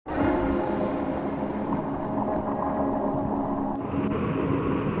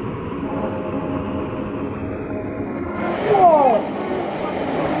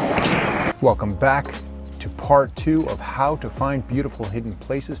Welcome back to part 2 of how to find beautiful hidden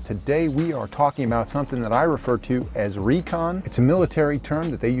places. Today we are talking about something that I refer to as RECON. It's a military term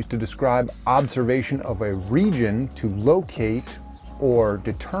that they use to describe observation of a region to locate or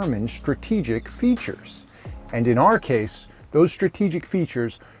determine strategic features. And in our case, those strategic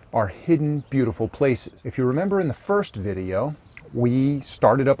features are hidden beautiful places. If you remember in the first video, we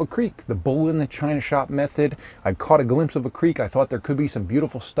started up a creek, the bull in the china shop method. I caught a glimpse of a creek. I thought there could be some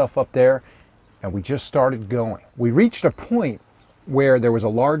beautiful stuff up there, and we just started going. We reached a point where there was a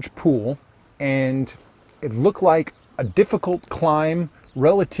large pool, and it looked like a difficult climb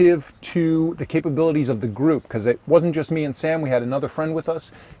relative to the capabilities of the group, because it wasn't just me and Sam, we had another friend with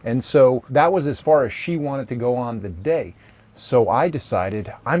us, and so that was as far as she wanted to go on the day. So I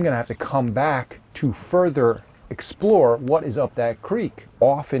decided I'm gonna have to come back to further explore what is up that creek.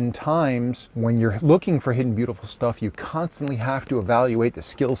 Oftentimes, when you're looking for hidden beautiful stuff, you constantly have to evaluate the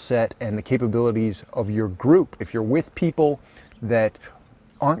skill set and the capabilities of your group. If you're with people that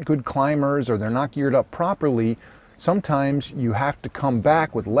aren't good climbers or they're not geared up properly, sometimes you have to come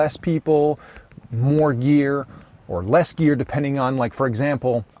back with less people, more gear, or less gear depending on, like for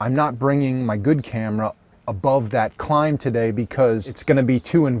example, I'm not bringing my good camera above that climb today because it's going to be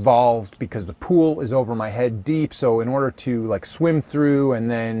too involved, because the pool is over my head deep. So in order to like swim through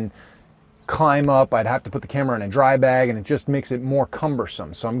and then climb up, I'd have to put the camera in a dry bag, and it just makes it more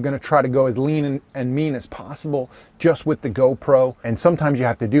cumbersome. So I'm going to try to go as lean and mean as possible just with the GoPro. And sometimes you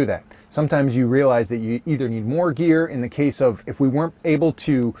have to do that. Sometimes you realize that you either need more gear. In the case of if we weren't able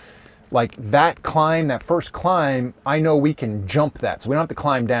to, like that climb, that first climb, I know we can jump that. So we don't have to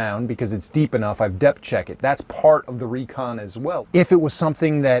climb down because it's deep enough. I've depth checked it. That's part of the RECON as well. If it was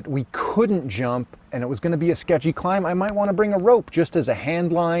something that we couldn't jump and it was going to be a sketchy climb, I might want to bring a rope just as a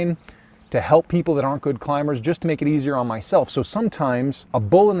hand line to help people that aren't good climbers, just to make it easier on myself. So sometimes a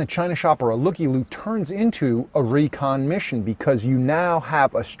bull in the china shop or a looky-loo turns into a RECON mission because you now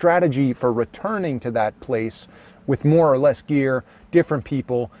have a strategy for returning to that place with more or less gear, different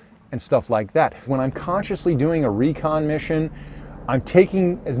people, and stuff like that. When I'm consciously doing a RECON mission, I'm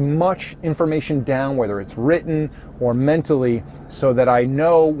taking as much information down, whether it's written or mentally, so that I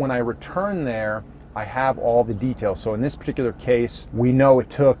know when I return there, I have all the details. So in this particular case, we know it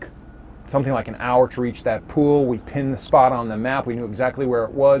took something like an hour to reach that pool. We pinned the spot on the map. We knew exactly where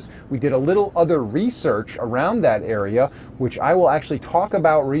it was. We did a little other research around that area, which I will actually talk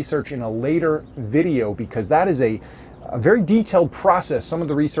about research in a later video, because that is a very detailed process, some of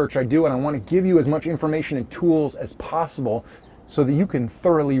the research I do, and I want to give you as much information and tools as possible so that you can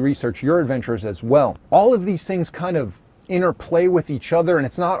thoroughly research your adventures as well. All of these things kind of interplay with each other, and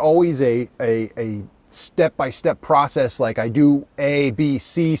it's not always a step-by-step process like I do A, B,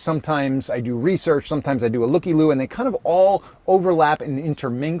 C. Sometimes I do research, sometimes I do a looky-loo, and they kind of all overlap and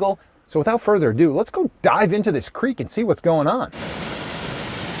intermingle. So without further ado, let's go dive into this creek and see what's going on.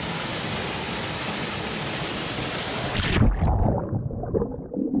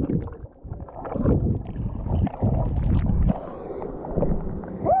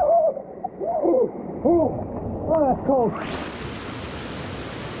 Oh, that's cold.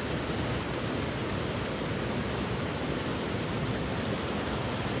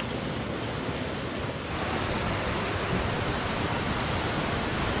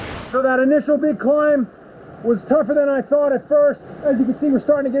 So that initial big climb was tougher than I thought at first. As you can see, we're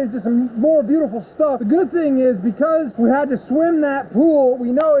starting to get into some more beautiful stuff. The good thing is, because we had to swim that pool,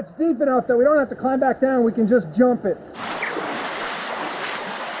 we know it's deep enough that we don't have to climb back down. We can just jump it.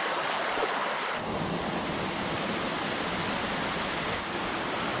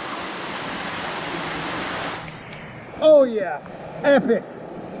 Oh yeah, epic.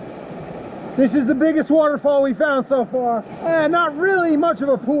 This is the biggest waterfall we found so far. Not really much of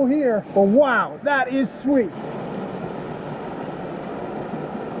a pool here, but wow, that is sweet.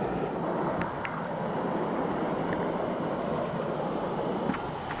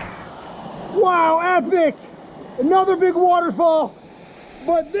 Wow, epic! Another big waterfall,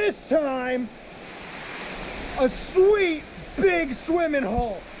 but this time, a sweet big swimming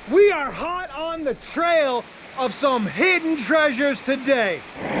hole. We are hot on the trail of some hidden treasures today.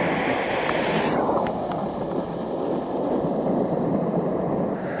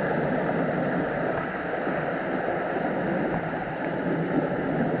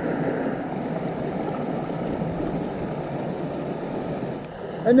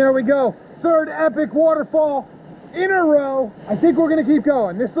 And there we go, third epic waterfall in a row. I think we're gonna keep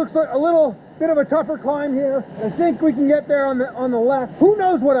going. This looks like a little bit of a tougher climb here. I think we can get there on the left. Who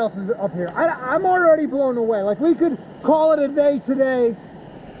knows what else is up here? I'm already blown away. Like, we could call it a day today,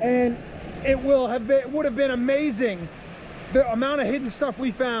 and it would have been amazing the amount of hidden stuff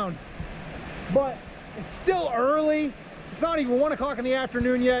we found. but it's still early. It's not even 1 o'clock in the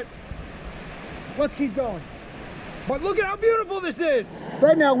afternoon yet. Let's keep going. But look at how beautiful this is.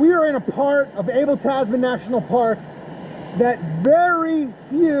 Right now we are in a part of Abel Tasman National Park that very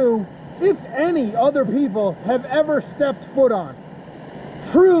few, if any, other people have ever stepped foot on.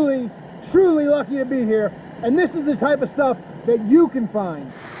 Truly, truly lucky to be here. And this is the type of stuff that you can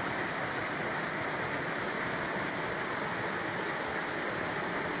find.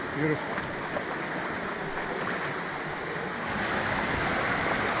 Beautiful.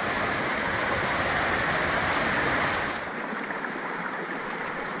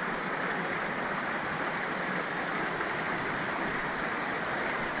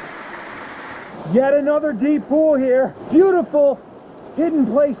 Yet another deep pool here. Beautiful hidden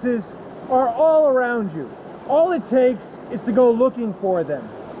places are all around you. All it takes is to go looking for them.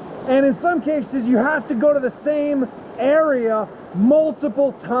 And in some cases, you have to go to the same area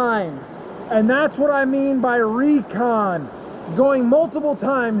multiple times. And that's what I mean by recon. Going multiple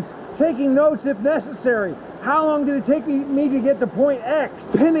times, taking notes if necessary. How long did it take me to get to point X?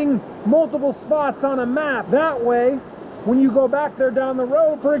 Pinning multiple spots on a map. That way, when you go back there down the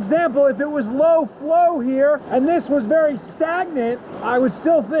road, for example, if it was low flow here and this was very stagnant, I would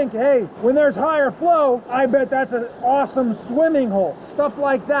still think, hey, when there's higher flow, I bet that's an awesome swimming hole. Stuff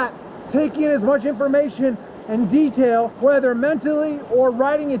like that. Taking as much information and detail, whether mentally or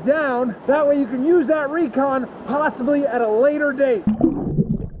writing it down, that way you can use that recon possibly at a later date.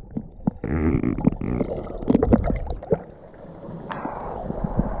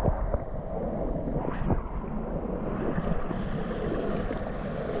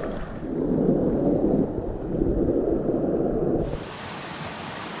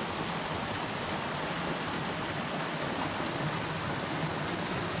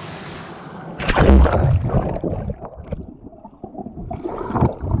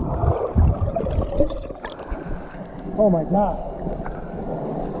 Oh my God.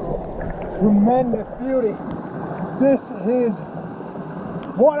 Tremendous beauty. This is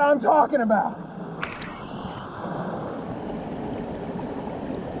what I'm talking about.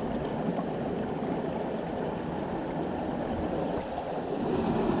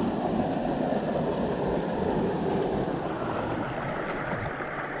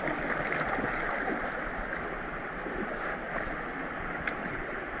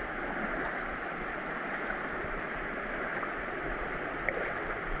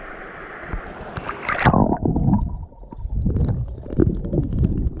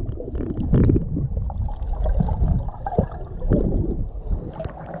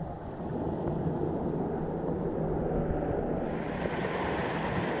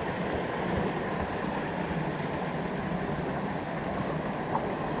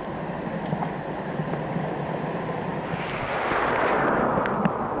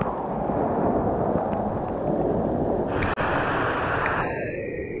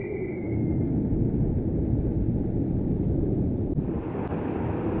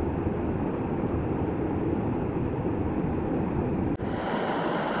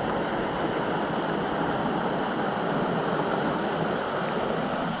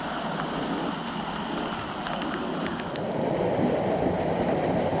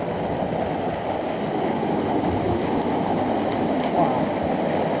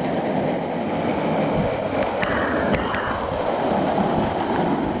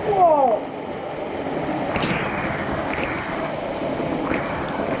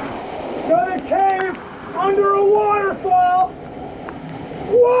 Under a waterfall.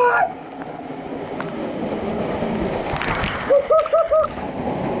 What?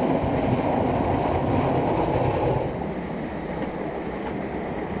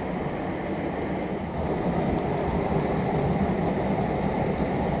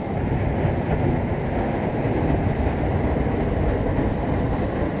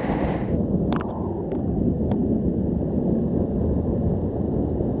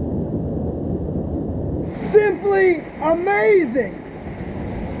 Simply amazing.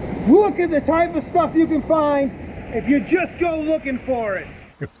 Look at the type of stuff you can find if you just go looking for it.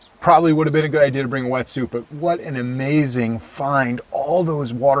 It probably would have been a good idea to bring a wetsuit, but what an amazing find. All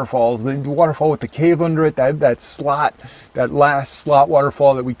those waterfalls, the waterfall with the cave under it, that last slot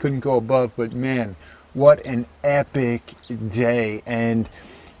waterfall that we couldn't go above, but man, what an epic day. And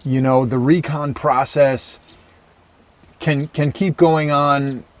you know, the recon process can keep going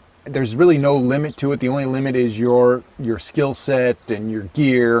on. There's really no limit to it. The only limit is your skill set and your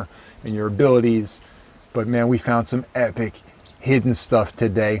gear and your abilities. But man, we found some epic hidden stuff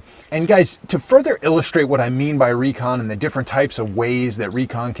today. And guys, to further illustrate what I mean by recon and the different types of ways that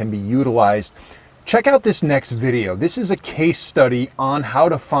recon can be utilized, Check out this next video. This is a case study on how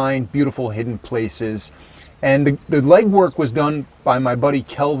to find beautiful hidden places. And the legwork was done by my buddy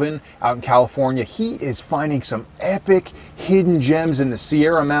Kelvin out in California. He is finding some epic hidden gems in the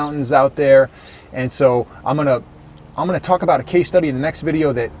Sierra Mountains out there. And so I'm gonna talk about a case study in the next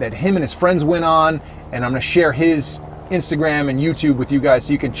video that him and his friends went on, and I'm gonna share his Instagram and YouTube with you guys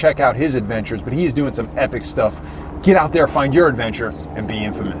so you can check out his adventures. But he is doing some epic stuff. Get out there, find your adventure, and be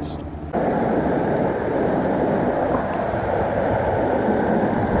infamous.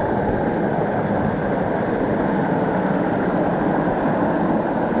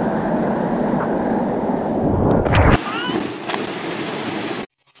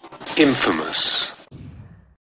 Infamous.